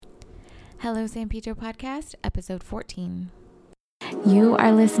Hello San Pedro Podcast, episode 14. You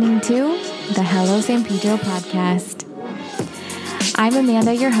are listening to the Hello San Pedro Podcast. I'm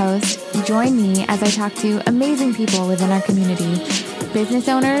Amanda, your host. Join me as I talk to amazing people within our community, business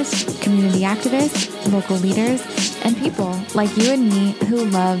owners, community activists, local leaders, and people like you and me who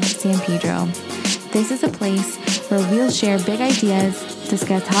love San Pedro. This is a place where we'll share big ideas,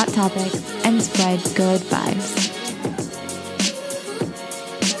 discuss hot topics, and spread good vibes.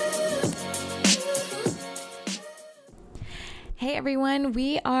 Hey everyone,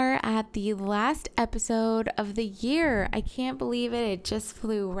 we are at the last episode of the year. I can't believe it. It just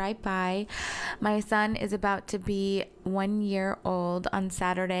flew right by. My son is about to be 1 year old on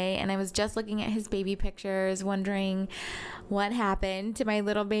Saturday, and I was just looking at his baby pictures, wondering what happened to my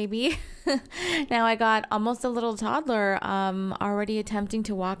little baby. Now I got almost a little toddler, already attempting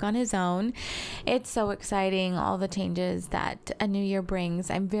to walk on his own. It's so exciting, all the changes that a new year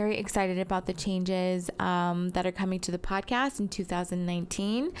brings. I'm very excited about the changes that are coming to the podcast in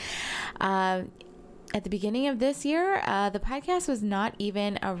 2019. At the beginning of this year, the podcast was not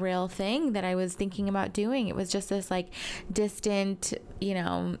even a real thing that I was thinking about doing. It was just this distant,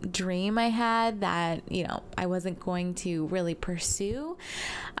 dream I had that, I wasn't going to really pursue.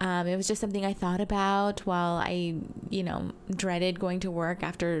 It was just something I thought about while I, dreaded going to work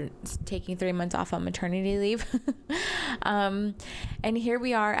after taking 3 months off on maternity leave. And here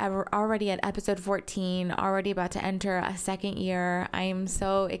we are already at episode 14, already about to enter a second year. I am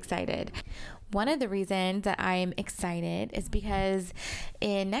so excited. One of the reasons that I'm excited is because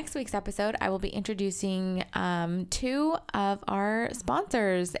in next week's episode, I will be introducing two of our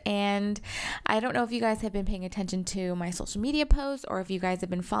sponsors. And I don't know if you guys have been paying attention to my social media posts or if you guys have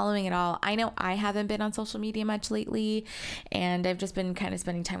been following it all. I know I haven't been on social media much lately, and I've just been kind of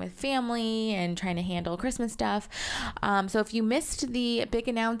spending time with family and trying to handle Christmas stuff. So if you missed the big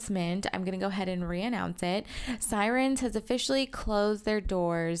announcement, I'm going to go ahead and re-announce it. Sirens has officially closed their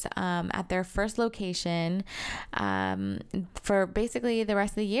doors at their first location for basically the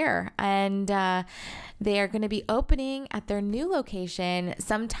rest of the year, and they are going to be opening at their new location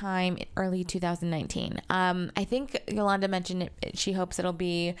sometime in early 2019. I think Yolanda mentioned it, she hopes it'll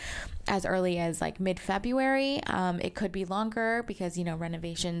be as early as mid-February. It could be longer because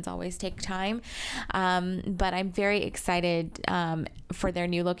renovations always take time, but I'm very excited for their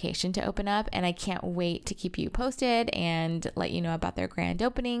new location to open up, and I can't wait to keep you posted and let you know about their grand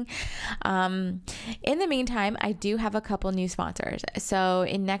opening. In the meantime, I do have a couple new sponsors. So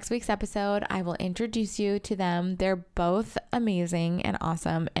in next week's episode, I will introduce you to them. They're both amazing and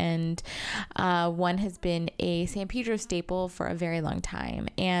awesome. And one has been a San Pedro staple for a very long time.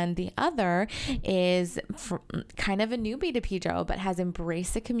 And the other is kind of a newbie to Pedro, but has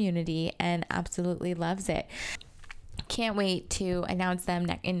embraced the community and absolutely loves it. Can't wait to announce them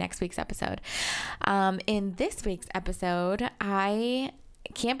in next week's episode. In this week's episode, I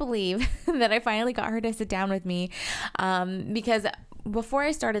can't believe that I finally got her to sit down with me because before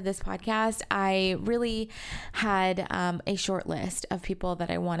I started this podcast, I really had a short list of people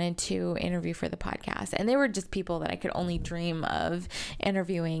that I wanted to interview for the podcast. And they were just people that I could only dream of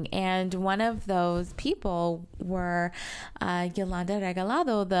interviewing. And one of those people were Yolanda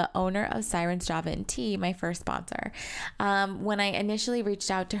Regalado, the owner of Sirens Java and Tea, my first sponsor. When I initially reached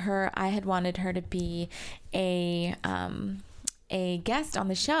out to her, I had wanted her to be a guest on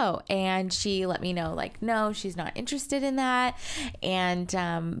the show, and she let me know no, she's not interested in that, and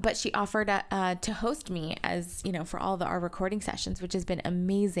but she offered to host me as for all our recording sessions, which has been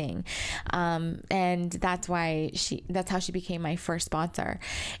amazing, and that's how she became my first sponsor.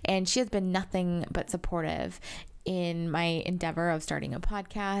 And she has been nothing but supportive in my endeavor of starting a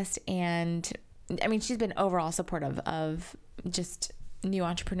podcast, and I mean, she's been overall supportive of just new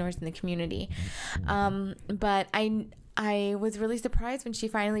entrepreneurs in the community, but I was really surprised when she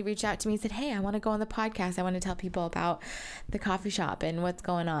finally reached out to me and said, hey, I want to go on the podcast. I want to tell people about the coffee shop and what's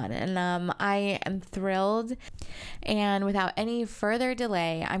going on. And I am thrilled. And without any further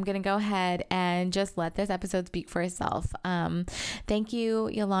delay, I'm going to go ahead and just let this episode speak for itself. Thank you,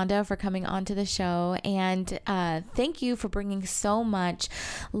 Yolanda, for coming on to the show. And thank you for bringing so much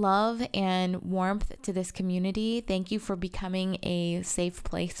love and warmth to this community. Thank you for becoming a safe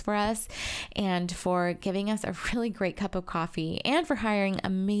place for us and for giving us a really great cup of coffee, and for hiring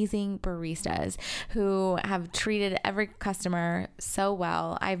amazing baristas who have treated every customer so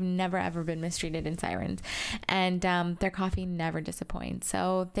well. I've never ever been mistreated in Sirens, and their coffee never disappoints.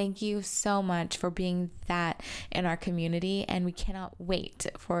 So thank you so much for being that in our community, and we cannot wait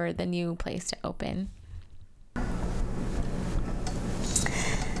for the new place to open.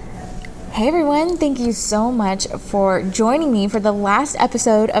 Hey everyone, thank you so much for joining me for the last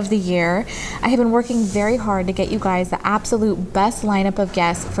episode of the year. I have been working very hard to get you guys the absolute best lineup of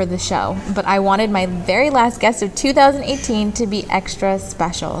guests for the show, but I wanted my very last guest of 2018 to be extra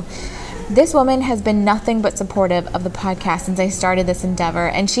special. This woman has been nothing but supportive of the podcast since I started this endeavor,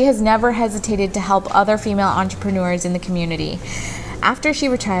 and she has never hesitated to help other female entrepreneurs in the community. After she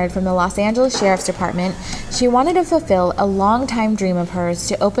retired from the Los Angeles Sheriff's Department, she wanted to fulfill a longtime dream of hers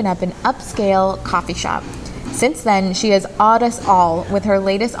to open up an upscale coffee shop. Since then, she has awed us all with her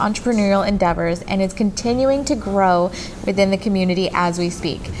latest entrepreneurial endeavors and is continuing to grow within the community as we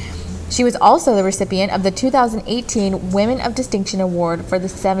speak. She was also the recipient of the 2018 Women of Distinction Award for the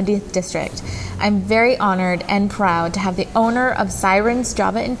 70th District. I'm very honored and proud to have the owner of Sirens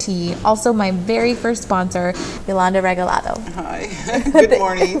Java and Tea, also my very first sponsor, Yolanda Regalado. Hi. Good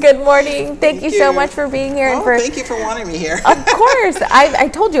morning. Good morning. Thank you so much for being here. Thank you for wanting me here. Of course. I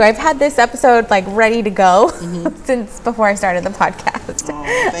told you I've had this episode like ready to go since before I started the podcast.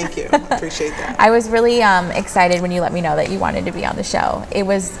 Oh, thank you. I appreciate that. I was really excited when you let me know that you wanted to be on the show. It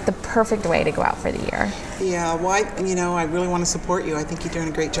was the perfect way to go out for the year. Yeah, well, I really want to support you. I think you're doing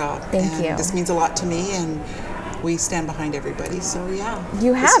a great job. Thank you. This means a lot to me, and we stand behind everybody. So yeah,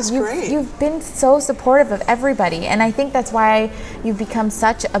 you have. This is great. You've been so supportive of everybody, and I think that's why you've become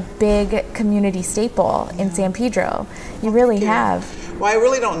such a big community staple in San Pedro. You really have. Well, I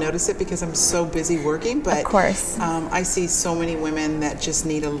really don't notice it because I'm so busy working, but of course, I see so many women that just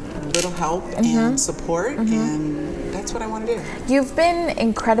need a little help and support, and that's what I want to do. You've been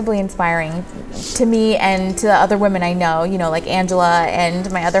incredibly inspiring to me and to the other women I know, like Angela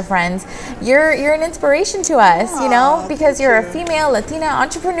and my other friends. You're an inspiration to us, because you're a female Latina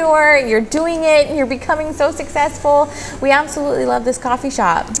entrepreneur, you're doing it, and you're becoming so successful. We absolutely love this coffee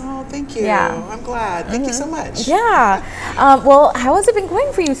shop. Oh, thank you. Yeah. I'm glad. Thank you so much. Yeah. Well, how has it been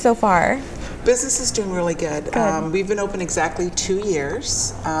going for you so far? Business is doing really good. We've been open exactly 2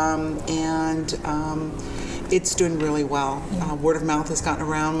 years, and it's doing really well. Word of mouth has gotten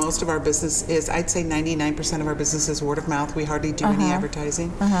around. Most of our business is, I'd say 99% of our business is word of mouth. We hardly do any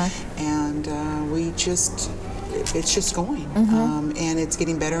advertising. And it's just going. And it's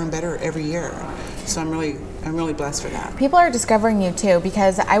getting better and better every year. So I'm really blessed for that. People are discovering you too,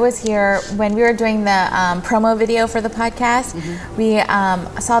 because I was here when we were doing the promo video for the podcast. We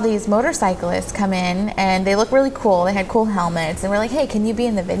saw these motorcyclists come in, and they look really cool. They had cool helmets, and we're like, hey, can you be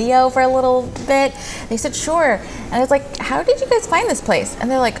in the video for a little bit? They said, sure. And I was like, how did you guys find this place? And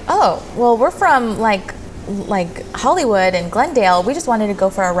they're like, oh, well, we're from like Hollywood and Glendale. We just wanted to go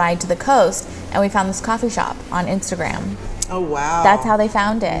for a ride to the coast, and we found this coffee shop on Instagram. Oh, wow. That's how they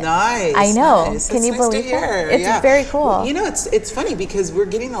found it. Nice. I know. Nice. Can you believe that? It's very cool. It's funny because we're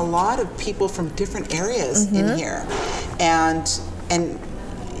getting a lot of people from different areas in here, and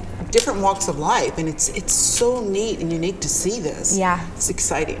different walks of life, and it's so neat and unique to see this. Yeah. It's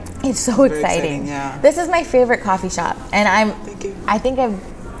exciting. It's so exciting. Yeah. This is my favorite coffee shop, and Thank you.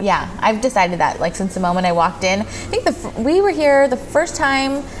 I've decided that like since the moment I walked in. I think we were here the first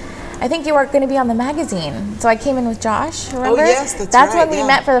time. I think you were going to be on the magazine. So I came in with Josh, remember? Oh, yes, that's right. That's when we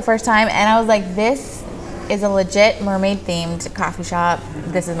met for the first time, and I was like, this is a legit mermaid-themed coffee shop.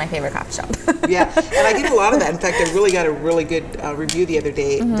 This is my favorite coffee shop. Yeah, and I get a lot of that. In fact, I really got a really good review the other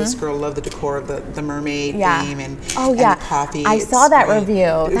day. This girl loved the decor of the mermaid theme and the coffee. I saw that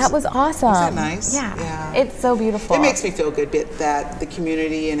review. That was awesome. Isn't that nice? Yeah. It's so beautiful. It makes me feel good that the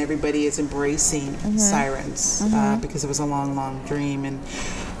community and everybody is embracing Sirens because it was a long, long dream, and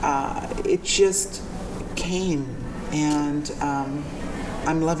it just came, and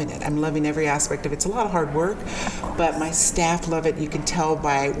I'm loving it. I'm loving every aspect of it. It's a lot of hard work, but my staff love it. You can tell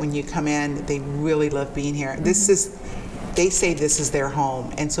by when you come in, they really love being here. They say this is their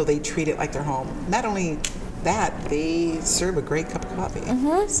home, and so they treat it like their home. Not only that, they serve a great cup of coffee.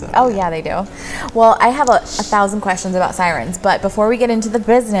 So, yeah, they do. Well, I have a 1,000 questions about Sirens, but before we get into the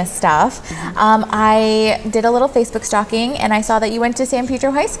business stuff, I did a little Facebook stalking, and I saw that you went to San Pedro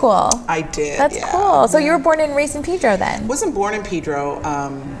High School. I did. That's cool. So you were born and raised in Pedro then? Wasn't born in Pedro.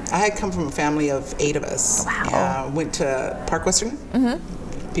 I had come from a family of 8 of us. Wow. Went to Park Western.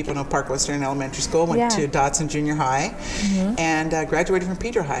 People know Park Western Elementary School. Went to Dodson Junior High, and graduated from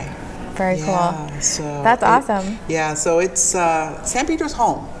Pedro High. Very cool. So that's awesome. So it's San Pedro's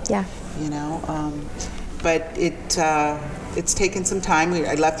home. Yeah. But it's taken some time.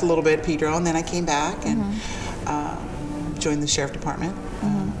 I left a little bit at Pedro, and then I came back and joined the sheriff department.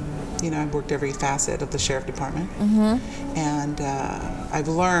 I've worked every facet of the sheriff department, and I've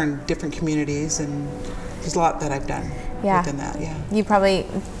learned different communities, and there's a lot that I've done within that. You probably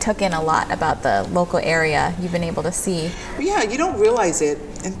took in a lot about the local area you've been able to see. Yeah, you don't realize it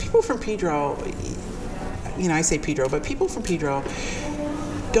and people from Pedro, I say Pedro, but people from Pedro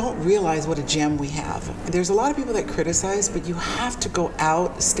don't realize what a gem we have. There's a lot of people that criticize, but you have to go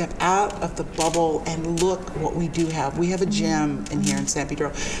out, step out of the bubble and look what we do have. We have a gem in here in San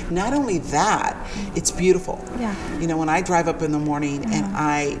Pedro. Not only that, it's beautiful. Yeah. When I drive up in the morning and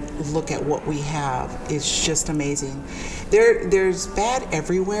I look at what we have, it's just amazing. There's bad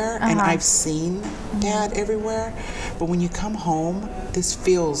everywhere, and I've seen bad everywhere, but when you come home, this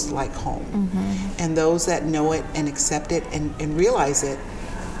feels like home. And those that know it and accept it and realize it,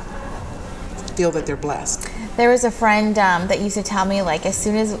 feel that they're blessed. There was a friend that used to tell me, like, as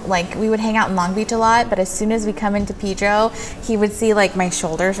soon as, like, we would hang out in Long Beach a lot, but as soon as we come into Pedro, he would see, like, my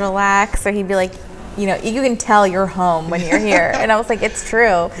shoulders relax, or he'd be like, you can tell you're home when you're here. And I was like, it's true.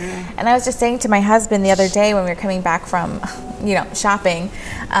 Yeah. And I was just saying to my husband the other day when we were coming back from, shopping,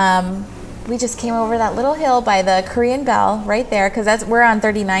 we just came over that little hill by the Korean Bell right there, because we're on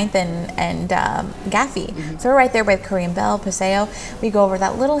 39th and Gaffey. So we're right there by the Korean Bell, Paseo. We go over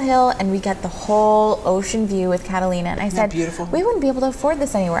that little hill and we get the whole ocean view with Catalina. And I said, beautiful? We wouldn't be able to afford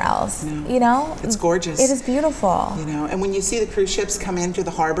this anywhere else. No. It's gorgeous. It is beautiful. And when you see the cruise ships come into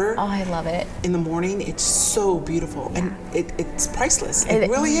the harbor, oh, I love it. In the morning, it's so beautiful, and it's priceless. It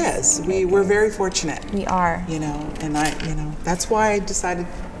really is. We're very fortunate. We are. And that's why I decided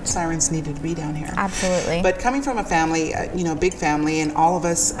Sirens needed to be down here. Absolutely. But coming from a family, big family, and all of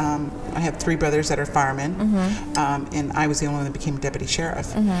us, I have 3 brothers that are firemen, and I was the only one that became a deputy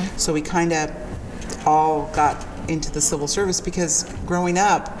sheriff. So we kind of all got into the civil service because growing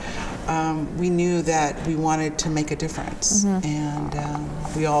up, we knew that we wanted to make a difference, and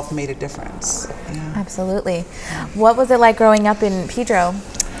we all have made a difference. Yeah. Absolutely. What was it like growing up in Pedro?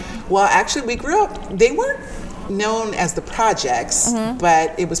 Well, actually, we grew up, they weren't known as the projects,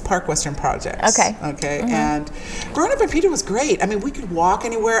 but it was Park Western Projects. Okay. And growing up in Pedro was great. I mean, we could walk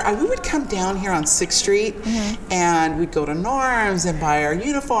anywhere. We would come down here on 6th Street and we'd go to Norm's and buy our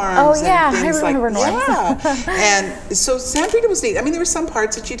uniforms. Oh, yeah. And things I remember Norm's. Yeah. And so San Pedro was neat. I mean, there were some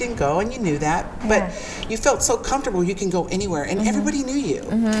parts that you didn't go and you knew that, but you felt so comfortable you can go anywhere, and everybody knew you.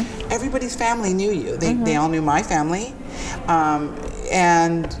 Everybody's family knew you. They all knew my family.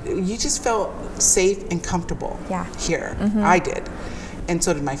 And you just felt safe and comfortable here. I did, and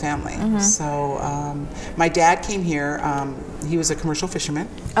so did my family. So my dad came here. He was a commercial fisherman.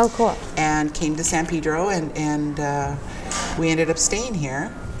 Oh, cool. And came to San Pedro, and we ended up staying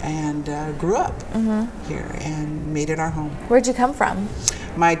here and grew up here and made it our home. Where'd you come from?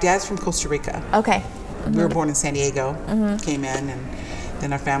 My dad's from Costa Rica. Okay. We were born in San Diego, came in, and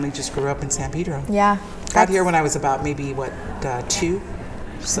then our family just grew up in San Pedro. Yeah. Got here when I was about maybe 2,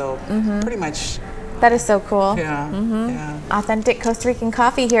 so pretty much. That is so cool. Yeah. Authentic Costa Rican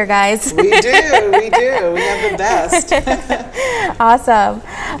coffee here, guys. We do. We have the best. Awesome.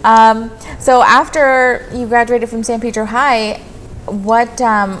 So after you graduated from San Pedro High,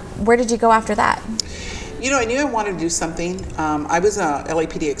 where did you go after that? I knew I wanted to do something. I was a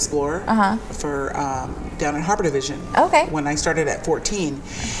LAPD explorer for down in Harbor Division. Okay. When I started at 14.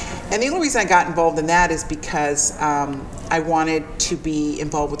 And the only reason I got involved in that is because I wanted to be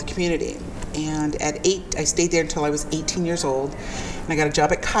involved with the community. And at 8, I stayed there until I was 18 years old. And I got a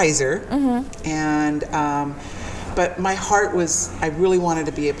job at Kaiser. And but my heart was, I really wanted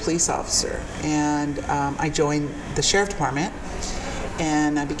to be a police officer. And I joined the sheriff department,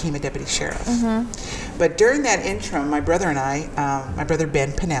 and I became a deputy sheriff. But during that interim, my brother and I, my brother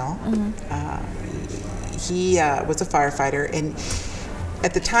Ben Pinnell, he was a firefighter, and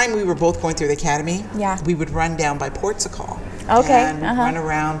at the time we were both going through the academy. We would run down by Portugal. And run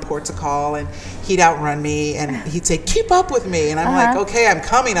around Portugal, and he'd outrun me, and he'd say, "Keep up with me," and I'm like, "Okay, I'm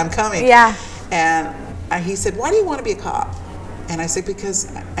coming." Yeah. And he said, "Why do you want to be a cop?" And I said, "Because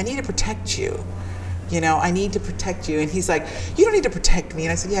I need to protect you. I need to protect you." And he's like, "You don't need to protect me."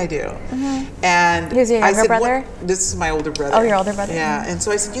 And I said, "Yeah, I do." And who's your younger brother? This is my older brother. Oh, your older brother. Yeah. And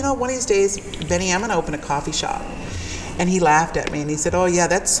so I said, "One of these days, Benny, I'm going to open a coffee shop." And he laughed at me and he said, "Oh yeah,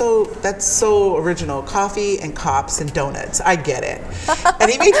 that's so original. Coffee and cops and donuts. I get it." And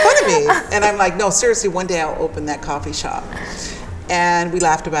he made fun of me. And I'm like, "No, seriously, one day I'll open that coffee shop." And we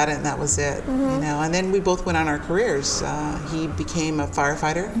laughed about it, and that was it. And then we both went on our careers. He became a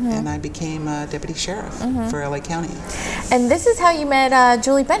firefighter, and I became a deputy sheriff for LA County. And this is how you met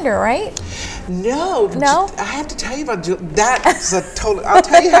Julie Bender, right? No. I have to tell you about Julie. That's a total. I'll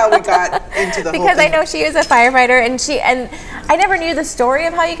tell you how we got into the whole because thing. I know she was a firefighter, and I never knew the story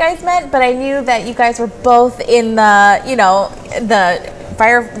of how you guys met, but I knew that you guys were both in the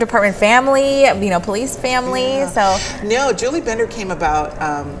fire department family, police family. So no, Julie Bender came about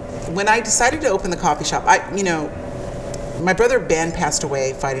when I decided to open the coffee shop. my brother Ben passed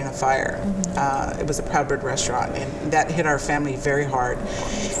away fighting a fire. It was a Proud Bird restaurant, and that hit our family very hard.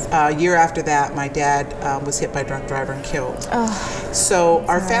 A year after that, my dad was hit by a drunk driver and killed. So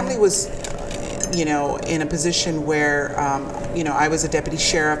our family was, in a position where, I was a deputy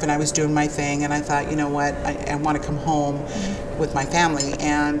sheriff and I was doing my thing, and I thought, you know what, I want to come home with my family.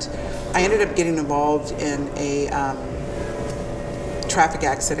 And I ended up getting involved in a traffic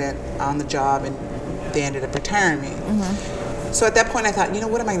accident on the job, and they ended up retiring me. So at that point I thought,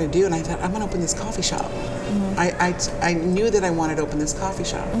 what am I going to do? And I thought, I'm going to open this coffee shop. I knew that I wanted to open this coffee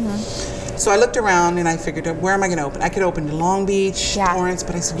shop. So I looked around and I figured, where am I going to open? I could open in Long Beach, Torrance,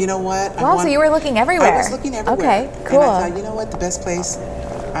 but I said, you know what? So you were looking everywhere. I was looking everywhere. Okay, cool. And I thought, you know what? The best place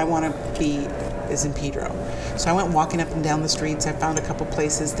I want to be is in Pedro. So I went walking up and down the streets. I found a couple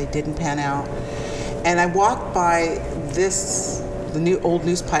places. They didn't pan out. And I walked by the new old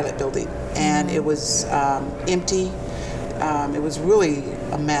News Pilot building, and it was empty. It was really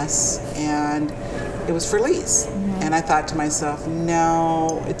a mess, and it was for lease. And I thought to myself,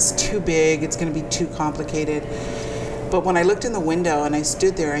 no, it's too big. It's going to be too complicated. But when I looked in the window and I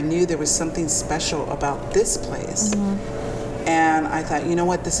stood there, I knew there was something special about this place. And I thought, you know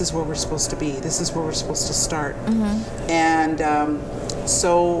what, this is where we're supposed to be. This is where we're supposed to start. And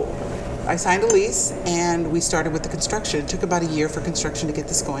so I signed a lease, and we started with the construction. It took about a year for construction to get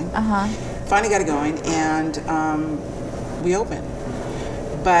this going. Finally got it going, and we opened.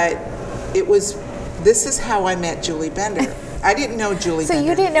 But this is how I met Julie Bender. I didn't know Julie Bender. So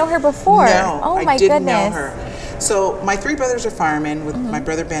you didn't know her before? No, oh my I didn't goodness. know her. So my three brothers are firemen, with my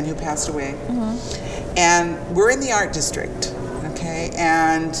brother Ben, who passed away. And we're in the art district, okay?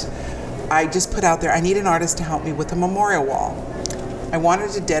 And I just put out there, I need an artist to help me with a memorial wall. I wanted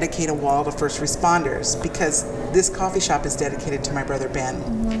to dedicate a wall to first responders, because this coffee shop is dedicated to my brother Ben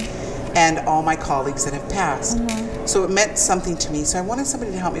and all my colleagues that have passed. So it meant something to me. So I wanted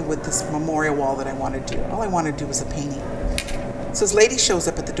somebody to help me with this memorial wall that I wanted to do. All I wanted to do was a painting. So this lady shows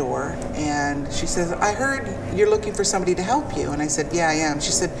up at the door, and she says, I heard you're looking for somebody to help you. And I said, yeah, I am.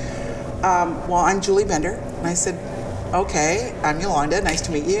 She said, well, I'm Julie Bender. And I said, okay, I'm Yolanda, nice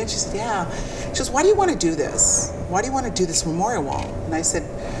to meet you. And she said, yeah. She goes, why do you want to do this? Why do you want to do this memorial wall? And I said,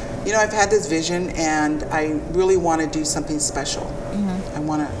 I've had this vision, and I really want to do something special.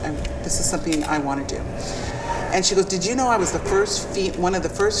 This is something I want to do. And she goes, did you know I was one of the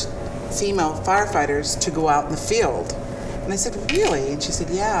first female firefighters to go out in the field? And I said, really? And she said,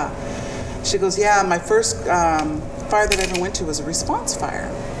 yeah. She goes, yeah, my first fire that I ever went to was a response fire.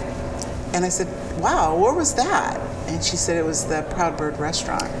 And I said, wow, where was that? And she said it was the Proud Bird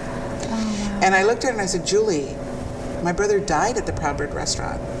restaurant. Oh, wow. And I looked at her and I said, Julie, my brother died at the Proud Bird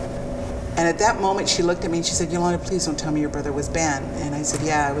restaurant. And at that moment, she looked at me and she said, Yolanda, please don't tell me your brother was Ben. And I said,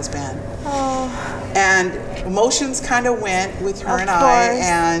 yeah, it was Ben. Oh. And emotions kind of went with her and I.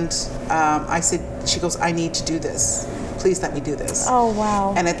 And I said, she goes, I need to do this. Please let me do this. Oh,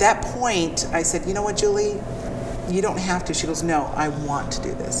 wow. And at that point, I said, you know what, Julie? You don't have to. She goes, no, I want to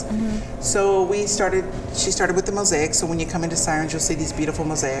do this. So she started with the mosaics. So when you come into Sirens, you'll see these beautiful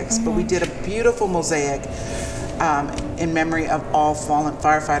mosaics. But we did a beautiful mosaic in memory of all fallen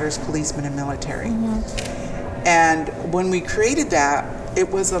firefighters, policemen, and military. And when we created that,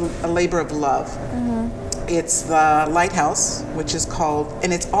 it was a labor of love. It's the lighthouse, which is called,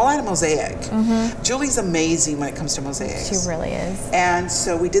 and it's all out of mosaic. Julie's amazing when it comes to mosaics. She really is. And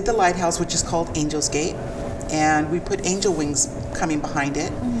so we did the lighthouse, which is called Angel's Gate, and we put angel wings coming behind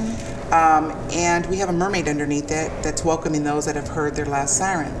it. And we have a mermaid underneath it that's welcoming those that have heard their last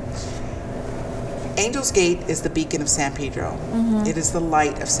siren. Angel's Gate is the beacon of San Pedro. It is the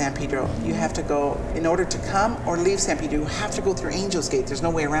light of San Pedro. You have to go, in order to come or leave San Pedro, you have to go through Angel's Gate. There's no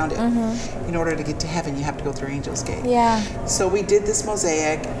way around it. In order to get to heaven, you have to go through Angel's Gate. Yeah. So we did this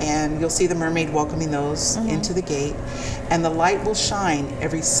mosaic, and you'll see the mermaid welcoming those into the gate. And the light will shine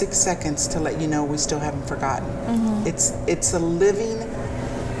every 6 seconds to let you know we still haven't forgotten. It's a living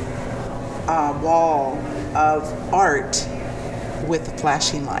wall of art with a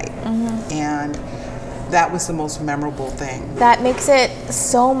flashing light. And that was the most memorable thing. That makes it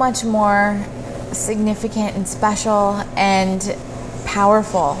so much more significant and special and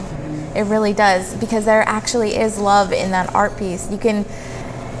powerful. It really does, because there actually is love in that art piece.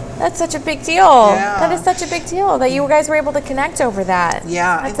 That's such a big deal. Yeah. That is such a big deal that you guys were able to connect over that.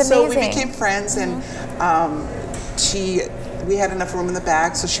 Yeah, that's and amazing. So we became friends, and we had enough room in the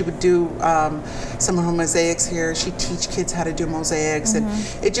back, so she would do some of her mosaics here. She'd teach kids how to do mosaics, and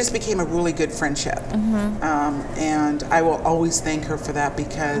it just became a really good friendship. And I will always thank her for that,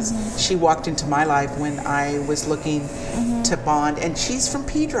 because she walked into my life when I was looking to bond. And she's from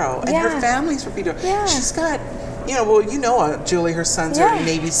Pedro, and her family's from Pedro. Yeah. She's got Julie, her sons are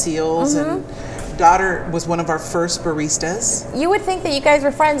Navy SEALs, and daughter was one of our first baristas. You would think that you guys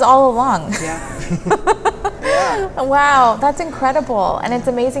were friends all along. Yeah. Wow, that's incredible. And it's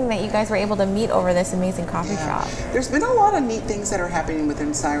amazing that you guys were able to meet over this amazing coffee shop. There's been a lot of neat things that are happening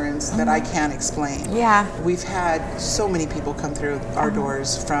within Sirens that I can't explain. Yeah. We've had so many people come through our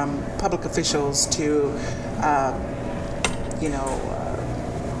doors, from public officials to,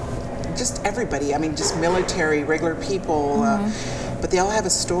 just everybody. I mean, just military, regular people, but they all have a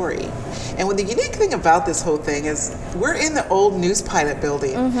story. And the unique thing about this whole thing is we're in the old News Pilot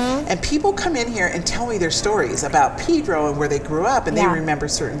building, and people come in here and tell me their stories about Pedro and where they grew up, and they remember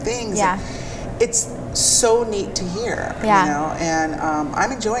certain things. Yeah. And it's so neat to hear, and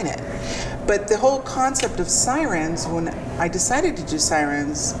I'm enjoying it. But the whole concept of Sirens, when I decided to do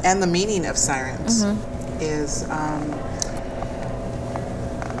Sirens, and the meaning of Sirens is,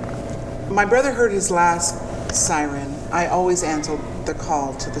 my brother heard his last siren. I always answered the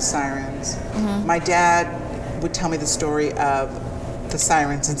call to the sirens. My dad would tell me the story of the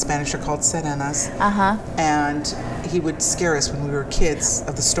sirens. In Spanish are called sirenas. And he would scare us when we were kids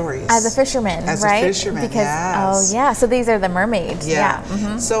of the stories. As a fisherman, As right? a fisherman, because, yes. Oh, yeah. So these are the mermaids. Yeah.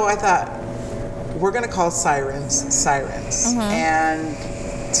 So I thought, we're going to call Sirens.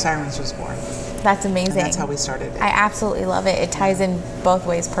 And Sirens was born. That's amazing. And that's how we started it. I absolutely love it. It ties in both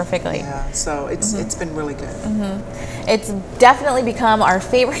ways perfectly. Yeah, so it's been really good. It's definitely become our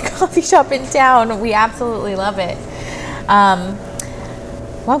favorite coffee shop in town. We absolutely love it.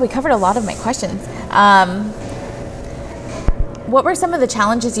 Well, we covered a lot of my questions. What were some of the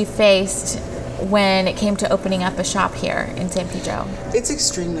challenges you faced when it came to opening up a shop here in San Pedro? It's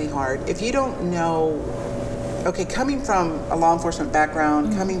extremely hard. If you don't know, coming from a law enforcement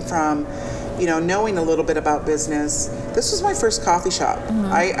background, coming from knowing a little bit about business, this was my first coffee shop.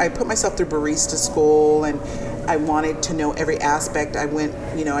 I put myself through barista school, and I wanted to know every aspect. I went,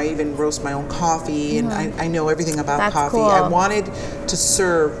 I even roast my own coffee, and I know everything about That's coffee. cool. I wanted to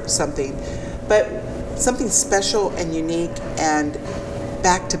serve something, but something special and unique and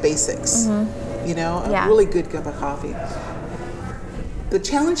back to basics. A really good cup of coffee. The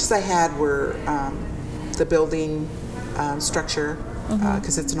challenges I had were the building structure,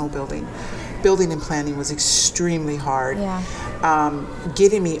 because it's an old building. Building and planning was extremely hard.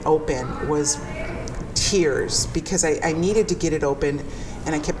 Getting me open was tears, because I needed to get it open,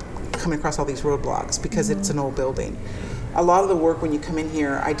 and I kept coming across all these roadblocks because it's an old building. A lot of the work, when you come in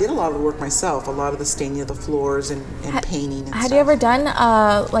here, I did a lot of the work myself, a lot of the staining of the floors and painting and stuff. Had you ever done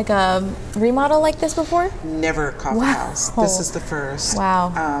like a remodel like this before? Never a coffee house. This is the first.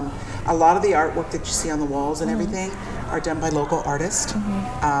 Wow. A lot of the artwork that you see on the walls and everything are done by local artists.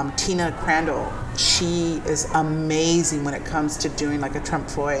 Tina Crandall, she is amazing when it comes to doing like a Trump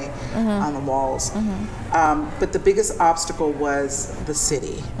foy on the walls. But the biggest obstacle was the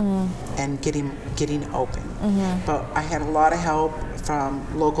city and getting open. But I had a lot of help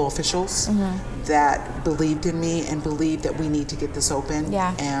from local officials that believed in me and believed that we need to get this open.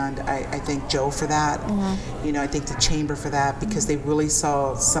 And I thank Joe for that. I thank the chamber for that, because they really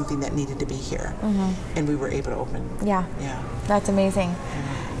saw something that needed to be here, and we were able to open. Yeah. That's amazing.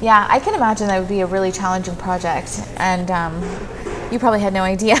 Yeah, I can imagine that would be a really challenging project, and you probably had no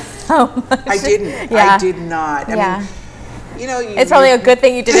idea how much. I didn't. I did not. I mean, it's probably a good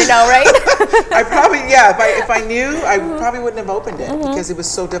thing you didn't know, right? I probably, if I knew, I probably wouldn't have opened it because it was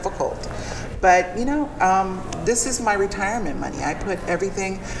so difficult. But, this is my retirement money. I put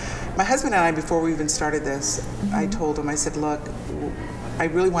everything, my husband and I, before we even started this, I told him, I said, look, I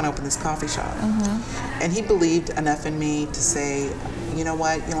really want to open this coffee shop. And he believed enough in me to say, you know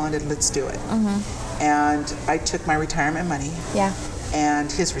what, Yolanda, let's do it. And I took my retirement money.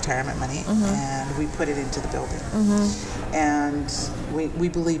 And his retirement money, and we put it into the building. And we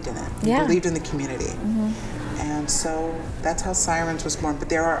believed in it. We believed in the community. And so that's how Sirens was born. But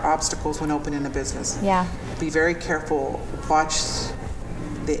there are obstacles when opening a business. Be very careful. Watch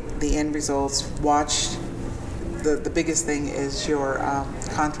the end results. Watch the biggest thing is your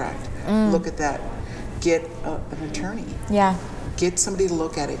contract. Look at that. Get an attorney. Get somebody to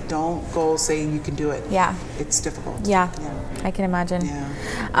look at it. Don't go saying you can do it. It's difficult. I can imagine.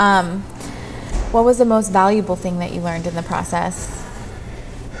 What was the most valuable thing that you learned in the process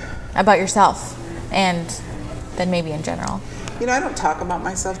about yourself, and then maybe in general? I don't talk about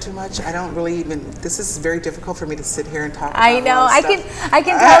myself too much. I don't really even. This is very difficult for me to sit here and talk about. I know. I can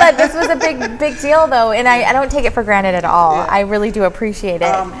tell that this was a big deal, though, and I don't take it for granted at all. I really do appreciate it.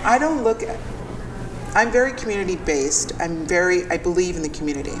 I don't look at. I'm very community based. I believe in the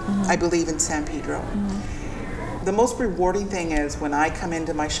community. I believe in San Pedro. the most rewarding thing is when I come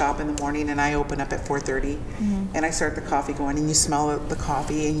into my shop in the morning and I open up at 4:30 and I start the coffee going, and you smell the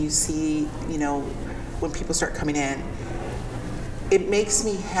coffee and you see, you know, when people start coming in, it makes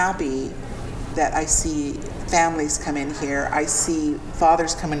me happy that I see families come in here. I see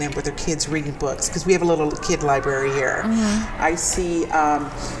fathers coming in with their kids reading books, because we have a little kid library here. I see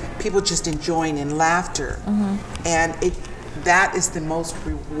people just enjoying and laughter, and that is the most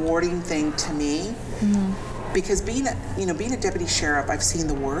rewarding thing to me. Because being a deputy sheriff, I've seen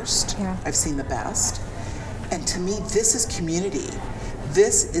the worst, I've seen the best, and to me, this is community.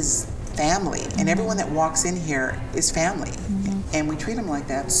 This is family, and everyone that walks in here is family, and we treat them like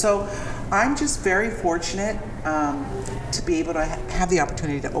that. So I'm just very fortunate to be able to have the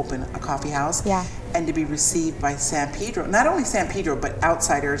opportunity to open a coffee house and to be received by San Pedro, not only San Pedro, but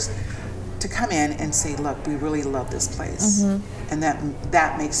outsiders, to come in and say, look, we really love this place. And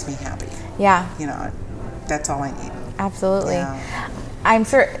that makes me happy. Yeah. You know, that's all I need. Absolutely. Yeah. I'm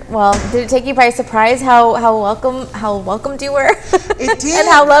sure. Well, did it take you by surprise how welcomed you were? It did. And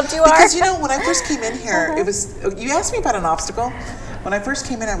how loved you are? Because, you know, when I first came in here, it was, you asked me about an obstacle. When I first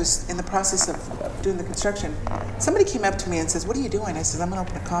came in, I was in the process of doing the construction. Somebody came up to me and says, what are you doing? I said, I'm going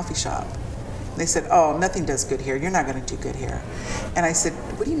to open a coffee shop. They said, oh, nothing does good here. You're not going to do good here. And I said,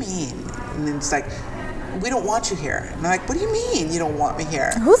 what do you mean? And then it's like, we don't want you here. And I'm like, what do you mean you don't want me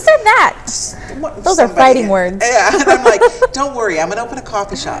here? Who said that? Those are fighting words. Yeah. And I'm like, don't worry, I'm going to open a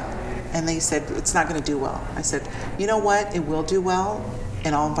coffee shop. And they said, it's not going to do well. I said, you know what? It will do well,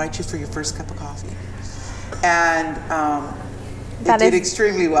 and I'll invite you for your first cup of coffee. And it did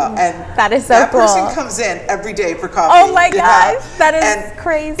extremely well. And that is so cool. That person comes in every day for coffee. Oh my gosh, that is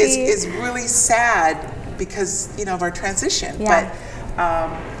crazy. It's really sad because, you know, of our transition. Yeah.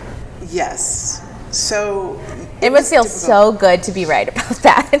 But yes. So it must feel so good to be right about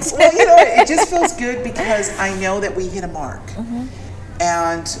that. Well, you know, it just feels good because I know that we hit a mark.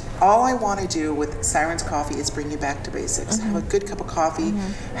 And all I want to do with Sirens Coffee is bring you back to basics. Have a good cup of coffee,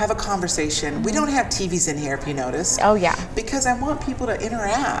 have a conversation. We don't have TVs in here, if you notice. Oh, yeah. Because I want people to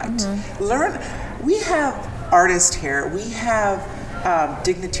interact, learn. We have artists here. We have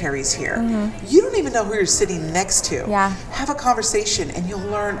dignitaries here. You don't even know who you're sitting next to. Yeah. Have a conversation and you'll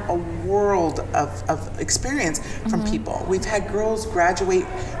learn a world of experience from people. We've had girls graduate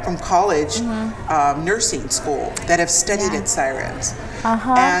from college, nursing school, that have studied at Sirens.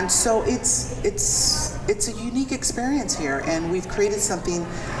 And so it's a unique experience here, and we've created something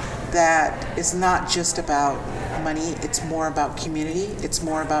that is not just about money. It's more about community. It's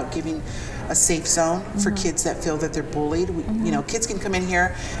more about giving a safe zone for kids that feel that they're bullied. You know, kids can come in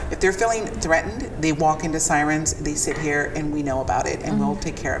here. If they're feeling threatened, they walk into Sirens, they sit here, and we know about it, and we'll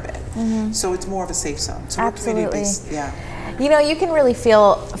take care of it. So it's more of a safe zone. So absolutely. We're community-based. Yeah. You know, you can really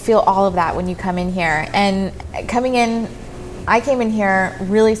feel all of that when you come in here. And coming in, I came in here,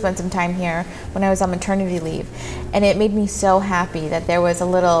 really spent some time here when I was on maternity leave, and it made me so happy that there was a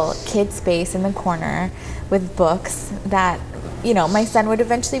little kid space in the corner with books that, you know, my son would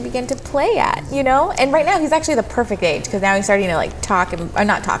eventually begin to play at, you know? And right now he's actually the perfect age, because now he's starting to like talk, and or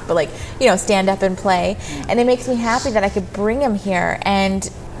not talk, but like, you know, stand up and play. And it makes me happy that I could bring him here and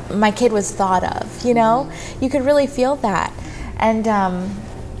my kid was thought of, you know? You could really feel that. And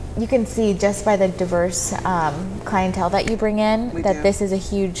you can see just by the diverse clientele that you bring in this is a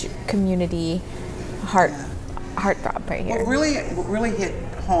huge community heartthrob right here. What really hit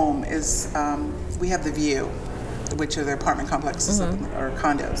home is we have the View, which are the apartment complexes or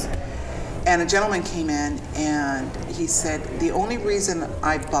condos. And a gentleman came in and he said, the only reason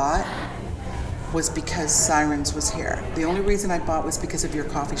I bought was because Sirens was here. The only reason I bought was because of your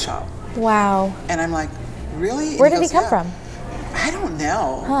coffee shop. Wow. And I'm like, really? Where did he come from? I don't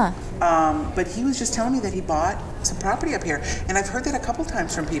know. But he was just telling me that he bought some property up here. And I've heard that a couple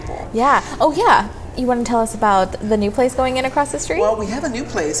times from people. Yeah. Oh, yeah. You want to tell us about the new place going in across the street? Well, we have a new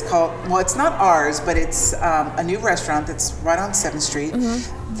place called, well, it's not ours, but it's a new restaurant that's right on 7th Street.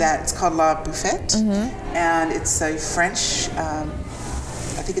 That's called La Buffette. And it's a French,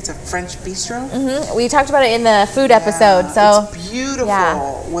 I think it's a French bistro. We talked about it in the food episode. So it's beautiful.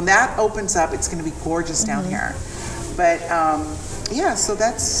 Yeah. When that opens up, it's going to be gorgeous down here. But yeah, so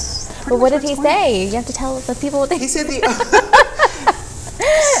that's pretty But what did he say? You have to tell the people what they He said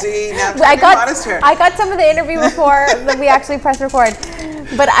See, now I got some of the interview before that we actually pressed record.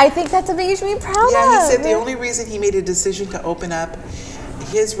 But I think that's something you should be proud of. Yeah, he said the only reason he made a decision to open up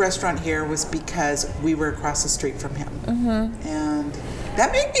his restaurant here was because we were across the street from him. And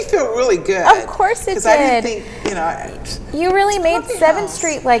That made me feel really good. Of course it did. Because I didn't think, you really made 7th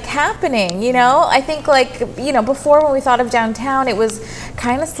Street like happening, I think before when we thought of downtown, it was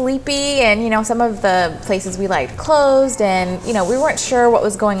kind of sleepy and, some of the places we liked closed and, we weren't sure what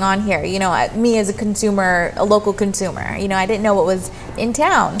was going on here. Me as a consumer, a local consumer, I didn't know what was in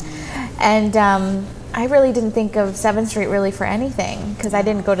town. And I really didn't think of 7th Street really for anything because I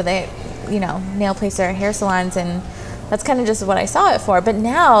didn't go to the, nail place or hair salons, and that's kind of just what I saw it for. But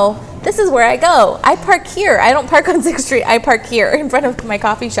now, this is where I go. I park here. I don't park on 6th Street. I park here in front of my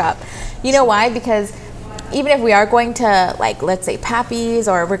coffee shop. You know why? Because even if we are going to, let's say Pappy's,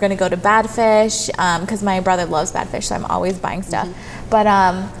 or we're going to go to Badfish, because my brother loves Badfish, so I'm always buying stuff. Mm-hmm. But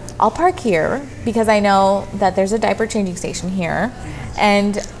I'll park here because I know that there's a diaper changing station here,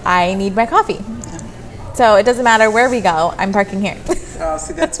 and I need my coffee. So it doesn't matter where we go, I'm parking here. Oh,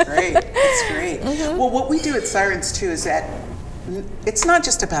 see, that's great. That's great. Mm-hmm. Well, what we do at Sirens, too, is that it's not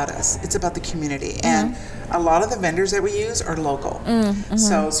just about us. It's about the community. Mm-hmm. And a lot of the vendors that we use are local. Mm-hmm.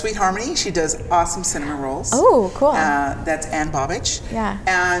 So Sweet Harmony, she does awesome cinnamon rolls. Oh, cool. That's Ann Bobbich. Yeah.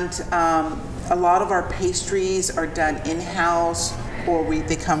 And a lot of our pastries are done in-house, or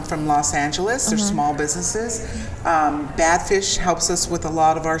they come from Los Angeles. They're small businesses. Badfish helps us with a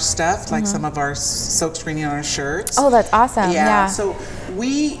lot of our stuff, like some of our silk screening on our shirts. Oh, that's awesome. Yeah. So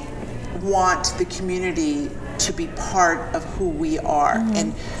we want the community to be part of who we are.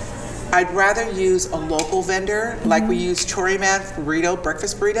 And I'd rather use a local vendor, like we use Choriman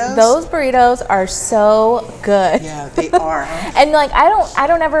breakfast burritos. Those burritos are so good. Yeah, they are. And I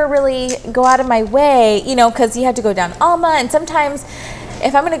don't ever really go out of my way, because you have to go down Alma, and sometimes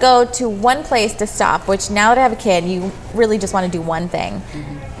if I'm going to go to one place to stop, which now that I have a kid, you really just want to do one thing.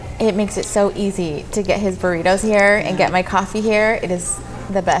 It makes it so easy to get his burritos here and get my coffee here. It is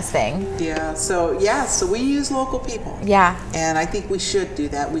the best thing. So we use local people. Yeah. And I think we should do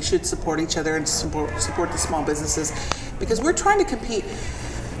that. We should support each other and support the small businesses, because we're trying to compete.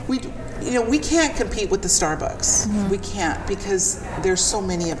 We can't compete with the Starbucks. We can't, because there's so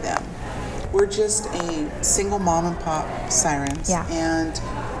many of them. We're just a single mom and pop Sirens. Yeah.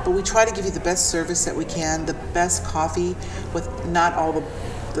 But we try to give you the best service that we can, the best coffee with not all the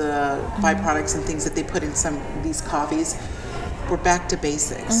byproducts and things that they put in some of these coffees. We're back to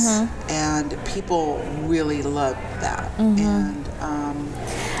basics, and people really love that. And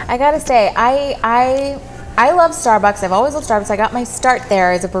I gotta say, I love Starbucks. I've always loved Starbucks. I got my start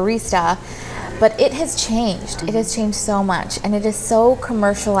there as a barista, but it has changed. It has changed so much, and it is so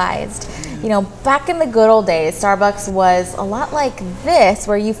commercialized. Back in the good old days, Starbucks was a lot like this,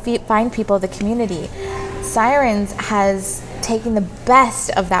 where you find people of the community. Sirens has taken the best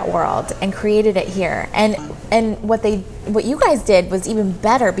of that world and created it here, and what you guys did was even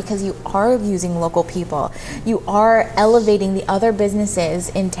better, because you are using local people. You are elevating the other businesses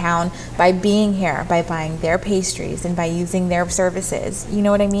in town by being here, by buying their pastries, and by using their services. You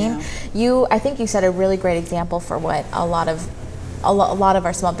know what I mean? Yeah. I think you set a really great example for what a lot of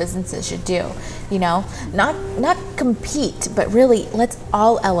our small businesses should do. Not compete, but really let's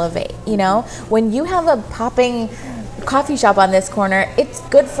all elevate. When you have a popping coffee shop on this corner, it's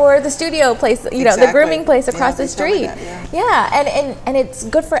good for the studio place, the grooming place across the street. And it's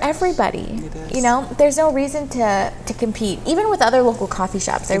good for everybody. There's no reason to compete, even with other local coffee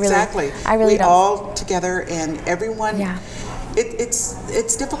shops. I really don't. All together, and everyone. Yeah.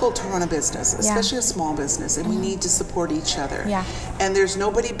 It's difficult to run a business, especially a small business, and we need to support each other. Yeah. And there's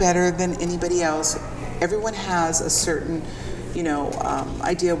nobody better than anybody else. Everyone has a certain,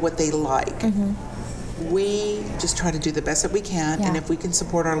 idea of what they like. We just try to do the best that we can, and if we can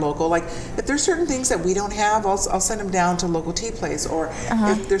support our local, like if there's certain things that we don't have, I'll send them down to local tea place, or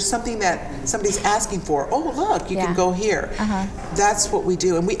if there's something that somebody's asking for, look, you can go here. That's what we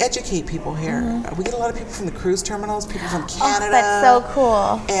do, and we educate people here. We get a lot of people from the cruise terminals, people from Canada. Oh, that's so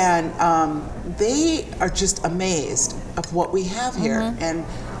cool. And they are just amazed of what we have here, and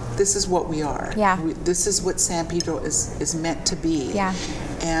this is what we are. Yeah. This is what San Pedro is meant to be. Yeah.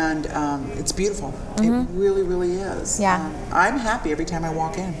 And it's beautiful. It really, really is. Yeah. I'm happy every time I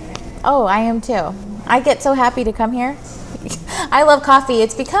walk in. Oh, I am too. I get so happy to come here. I love coffee.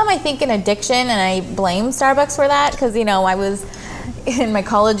 It's become, I think, an addiction, and I blame Starbucks for that, because, I was in my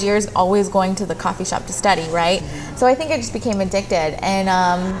college years always going to the coffee shop to study, right? So I think I just became addicted. And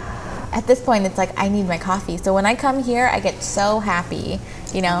at this point, it's like I need my coffee. So when I come here, I get so happy.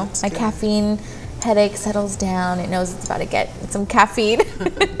 My caffeine headache settles down. It knows it's about to get some caffeine.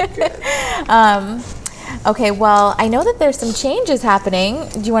 Okay, well, I know that there's some changes happening.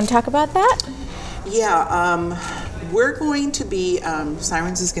 Do you want to talk about that? Yeah, we're going to be,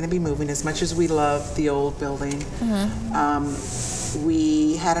 Sirens is going to be moving. As much as we love the old building,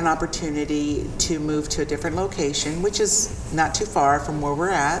 we had an opportunity to move to a different location, which is not too far from where we're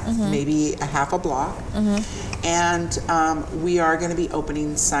at, maybe a half a block. And we are going to be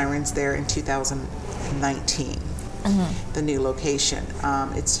opening Sirens there in 2019. The new location.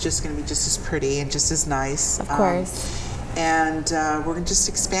 It's just going to be just as pretty and just as nice. Of course. And we're just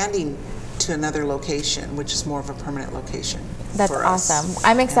expanding to another location, which is more of a permanent location. That's for us. awesome.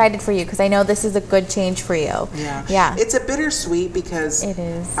 I'm excited for you because I know this is a good change for you. Yeah. It's a bittersweet because it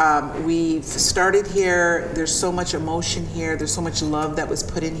is. We've started here. There's so much emotion here. There's so much love that was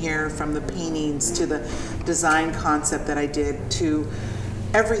put in here, from the paintings to the design concept that I did to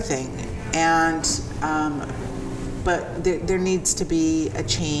everything. And but there needs to be a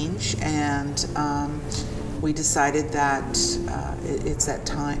change, and we decided that it's that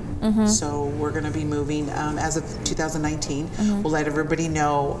time. So we're going to be moving as of 2019. We'll let everybody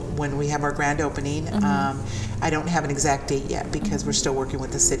know when we have our grand opening. I don't have an exact date yet because we're still working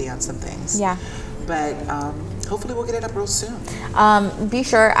with the city on some things. Yeah. But hopefully we'll get it up real soon. Be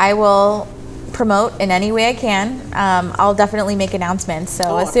sure I will promote in any way I can. I'll definitely make announcements.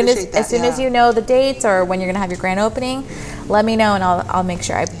 So as soon as you know the dates or when you're going to have your grand opening, let me know and I'll make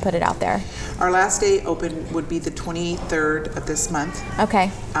sure I put it out there. Our last day open would be the 23rd of this month.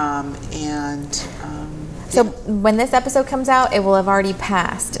 Okay. So when this episode comes out, it will have already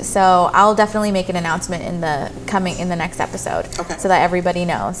passed. So I'll definitely make an announcement in the next episode, so that everybody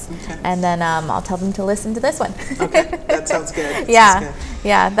knows. Okay. And then I'll tell them to listen to this one. Okay, that sounds good.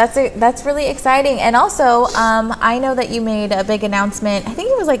 Yeah, that's really exciting. And also, I know that you made a big announcement. I think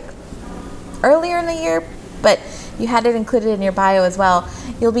it was like earlier in the year, but you had it included in your bio as well.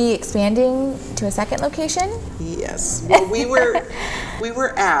 You'll be expanding to a second location? Yes. Well, we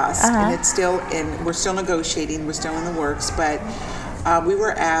were asked, and we're still negotiating, we're still in the works, but we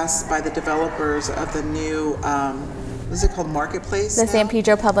were asked by the developers of the new, what is it called, Marketplace? The San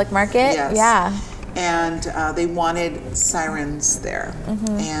Pedro Public Market? Yes. Yeah. And they wanted Sirens there,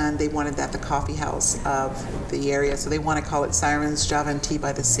 and they wanted that the coffee house of the area, so they want to call it Sirens Java and Tea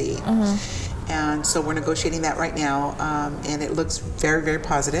by the Sea. And so we're negotiating that right now, and it looks very, very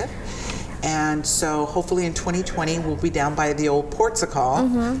positive. And so hopefully in 2020 we'll be down by the old Portugal,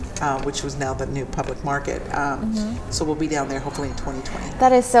 which was now the new public market. So we'll be down there hopefully in 2020.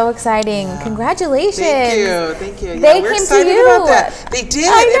 That is so exciting. Yeah. Congratulations. Thank you. They came to you. About that. They did.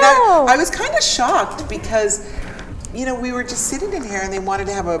 I know. And I was kind of shocked because, we were just sitting in here and they wanted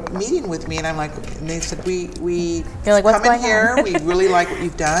to have a meeting with me, and I'm like, and they said, we You're like, what's come in going here, on? we really like what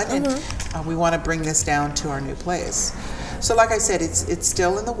you've done, and we want to bring this down to our new place. So like I said, it's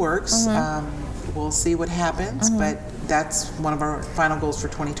still in the works. We'll see what happens, but that's one of our final goals for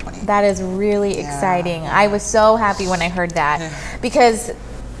 2020. That is really exciting. I was so happy when I heard that because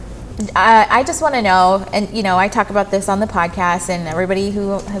I just want to know, and I talk about this on the podcast, and everybody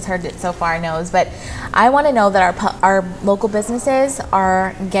who has heard it so far knows, but I want to know that our local businesses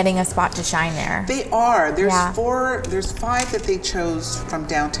are getting a spot to shine there. They are. There's 5 that they chose from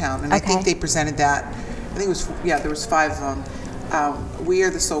downtown, and I think they presented that. I think it was, there was 5 of them. We are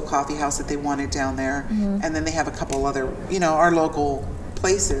the sole coffee house that they wanted down there, and then they have a couple other, our local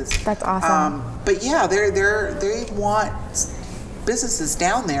places. That's awesome. But yeah, they want businesses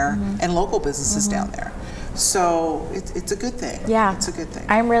down there and local businesses down there. So it's a good thing. Yeah. It's a good thing.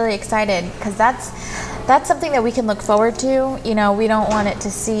 I'm really excited because that's something that we can look forward to. We don't want it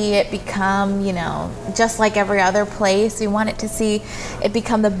to see it become, just like every other place. We want it to see it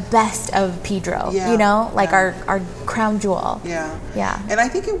become the best of Pedro, like our crown jewel. Yeah. Yeah. And I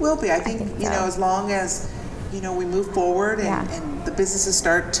think it will be. I think so. as long as, we move forward and the businesses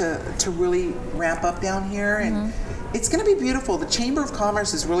start to really ramp up down here, and it's going to be beautiful. The Chamber of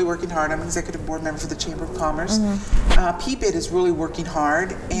Commerce is really working hard. I'm an executive board member for the Chamber of Commerce. PBIT is really working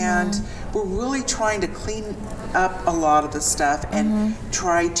hard, and we're really trying to clean up a lot of the stuff and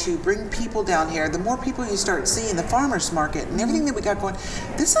try to bring people down here. The more people you start seeing, the farmers market and everything that we got going,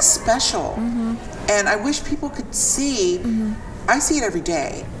 this is special. And I wish people could see, I see it every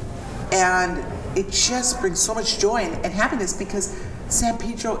day, and it just brings so much joy and happiness because San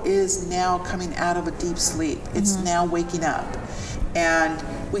Pedro is now coming out of a deep sleep. It's now waking up. And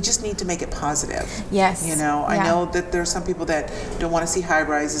we just need to make it positive. Yes. I know that there are some people that don't want to see high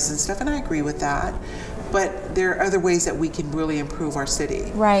rises and stuff, and I agree with that. But there are other ways that we can really improve our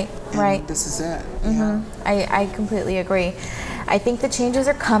city. Right. This is it. Yeah. I completely agree. I think the changes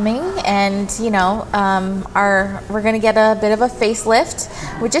are coming, and we're going to get a bit of a facelift,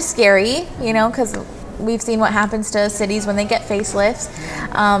 which is scary, because we've seen what happens to cities when they get facelifts.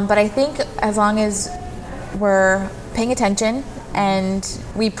 But I think as long as we're paying attention and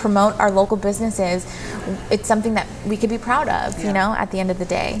we promote our local businesses, it's something that we could be proud of, you know, at the end of the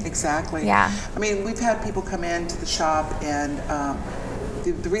day. Exactly. Yeah. I mean, we've had people come into the shop, and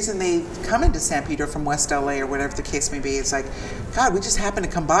the reason they come into San Pedro from West LA or whatever the case may be, it's like, God, we just happened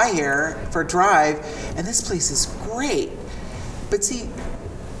to come by here for a drive, and this place is great. But see,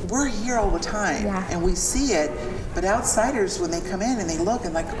 we're here all the time, and we see it. But outsiders, when they come in and they look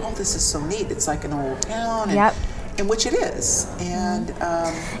and like, oh, this is so neat. It's like an old town, and which it is. And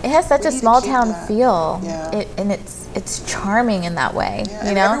it has such a small town feel. Yeah. And it's charming in that way. Yeah, you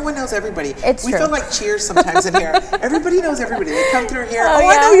and know, everyone knows everybody. It's we true. feel like Cheers sometimes in here. Everybody knows everybody. They come through here.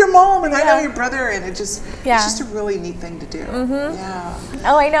 I know your mom, and I know your brother, and it's just a really neat thing to do. Yeah.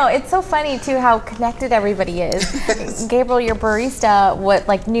 Oh, I know. It's so funny too how connected everybody is. Gabriel, your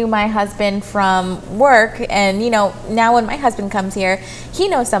barista, knew my husband from work, and you know, now when my husband comes here, he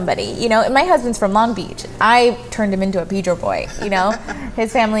knows somebody. You know, and my husband's from Long Beach. I turned him into a Pedro boy. You know,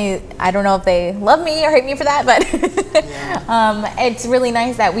 his family. I don't know if they love me or hate me for that, but it's really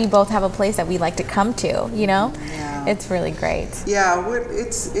nice that we both have a place that we like to come to. You know, it's really great. Yeah,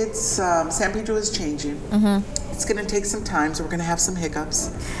 it's San Pedro is changing. It's going to take some time, so we're going to have some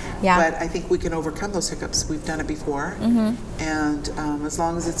hiccups. Yeah. But I think we can overcome those hiccups. We've done it before, and as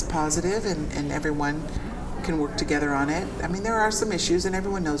long as it's positive and everyone can work together on it. I mean, there are some issues, and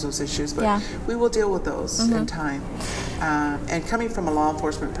everyone knows those issues, but we will deal with those in time. And coming from a law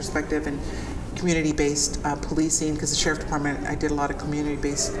enforcement perspective and community-based policing, because the sheriff department, I did a lot of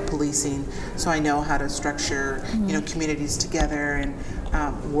community-based policing, so I know how to structure, you know, communities together and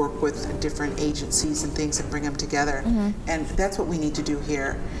work with different agencies and things and bring them together. And that's what we need to do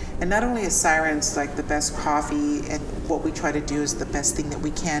here. And not only is Sirens like the best coffee, and what we try to do is the best thing that we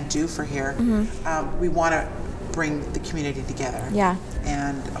can do for here, we want to bring the community together. Yeah.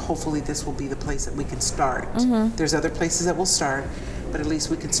 And hopefully this will be the place that we can start. There's other places that will start, but at least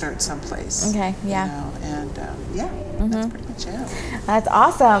we can start someplace. Okay, yeah. You know? And that's pretty much it. That's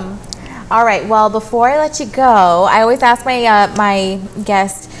awesome. All right, well, before I let you go, I always ask my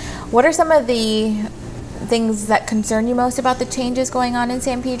guests, what are some of the things that concern you most about the changes going on in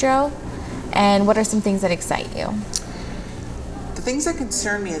San Pedro? And what are some things that excite you? The things that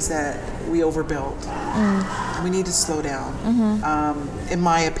concern me is that we overbuilt. We need to slow down, in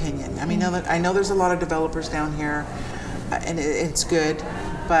my opinion. I mean, I know there's a lot of developers down here, and it's good,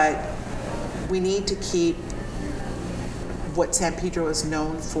 but we need to keep what San Pedro is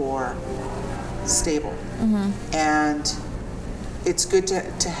known for stable. And it's good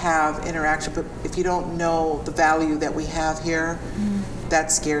to have interaction, but if you don't know the value that we have here,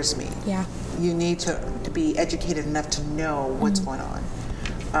 that scares me. Yeah. You need to be educated enough to know what's going on.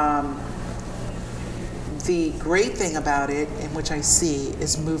 The great thing about it, in which I see,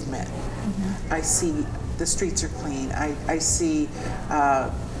 is movement. I see the streets are clean. I see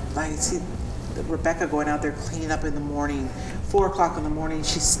Rebecca going out there cleaning up in the morning. 4 o'clock in the morning,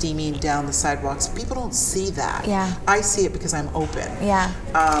 she's steaming down the sidewalks. People don't see that. Yeah. I see it because I'm open. Yeah.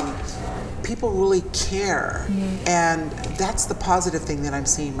 People really care, and that's the positive thing that I'm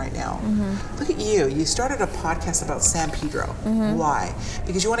seeing right now. Look at you. You started a podcast about San Pedro. Why?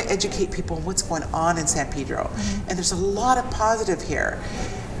 Because you want to educate people on what's going on in San Pedro. And there's a lot of positive here.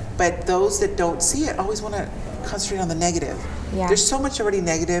 But those that don't see it always want to concentrate on the negative. Yeah. There's so much already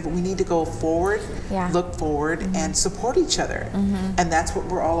negative. We need to go forward, look forward, and support each other. And that's what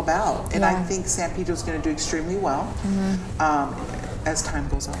we're all about. And I think San Pedro is going to do extremely well as time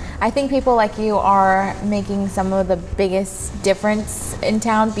goes on. I think people like you are making some of the biggest difference in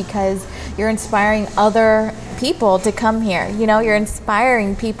town because you're inspiring other people to come here. You know, you're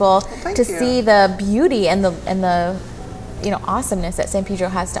inspiring people to see the beauty and the awesomeness that San Pedro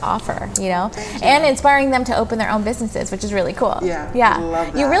has to offer, and inspiring them to open their own businesses, which is really cool. Yeah. I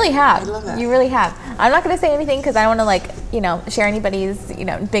love that. You really have. I love that. You really have. I'm not going to say anything because I don't want to share anybody's,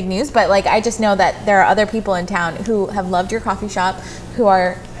 big news, but I just know that there are other people in town who have loved your coffee shop who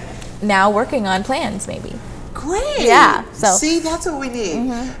are now working on plans maybe. Great. Yeah. So see, that's what we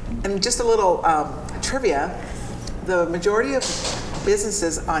need. And just a little trivia, the majority of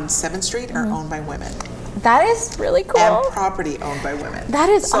businesses on 7th Street are owned by women. That is really cool. And property owned by women. That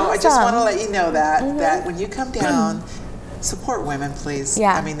is awesome. So I just want to let you know that when you come down, support women, please.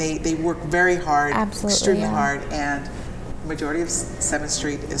 Yeah. I mean, they work very hard, extremely hard, and the majority of 7th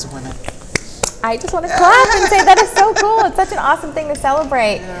Street is women. I just want to clap and say that is so cool. It's such an awesome thing to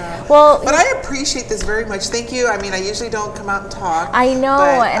celebrate. Yeah. Well, but I appreciate this very much. Thank you. I mean, I usually don't come out and talk. I know,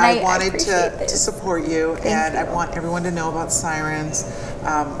 but and I wanted to support you, and I want everyone to know about Sirens.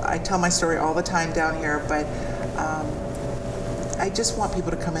 I tell my story all the time down here, but I just want people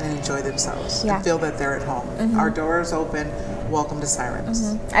to come in and enjoy themselves and feel that they're at home. Our door is open. welcome to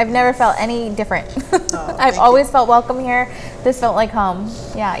Sirens. I've never felt any different. Oh, I've always felt welcome here. This felt like home.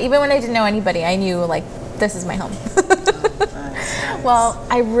 Yeah, even when I didn't know anybody, I knew like this is my home. Nice. Well,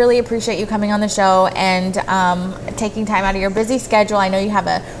 I really appreciate you coming on the show and taking time out of your busy schedule. I know you have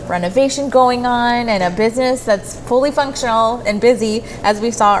a renovation going on and a business that's fully functional and busy, as we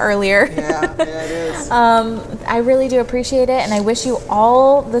saw earlier. Yeah, it is. I really do appreciate it, and I wish you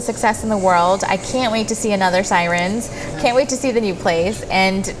all the success in the world. I can't wait to see another Sirens. Can't wait to see the new place.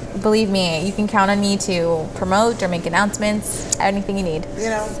 And believe me, you can count on me to promote or make announcements, anything you need. You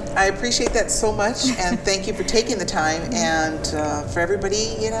know, I appreciate that so much, and thank you for taking the time. And for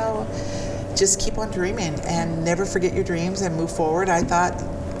everybody, you know, just keep on dreaming and never forget your dreams and move forward. I thought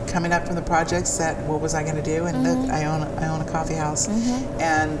coming up from the projects that what was I going to do, and look, I own a coffee house,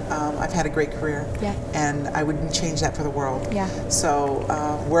 and I've had a great career, and I wouldn't change that for the world. So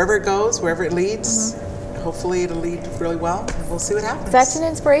wherever it goes, wherever it leads, hopefully it'll lead really well, and we'll see what happens. Such an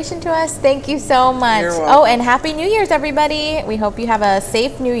inspiration to us. Thank you so much. You're welcome. Oh, and Happy New Year's, everybody. We hope you have a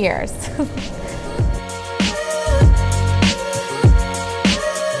safe New Year's.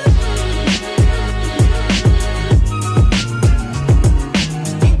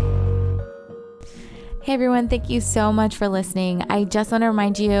 Hey everyone, thank you so much for listening. I just want to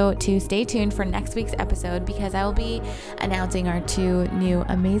remind you to stay tuned for next week's episode because I will be announcing our 2 new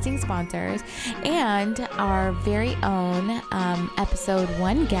amazing sponsors, and our very own episode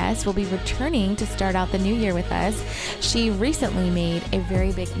 1 guest will be returning to start out the new year with us. She recently made a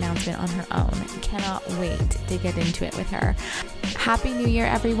very big announcement on her own. Cannot wait to get into it with her. Happy New Year,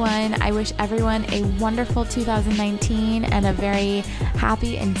 everyone. I wish everyone a wonderful 2019 and a very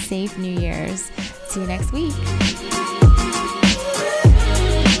happy and safe New Year's. See you next week.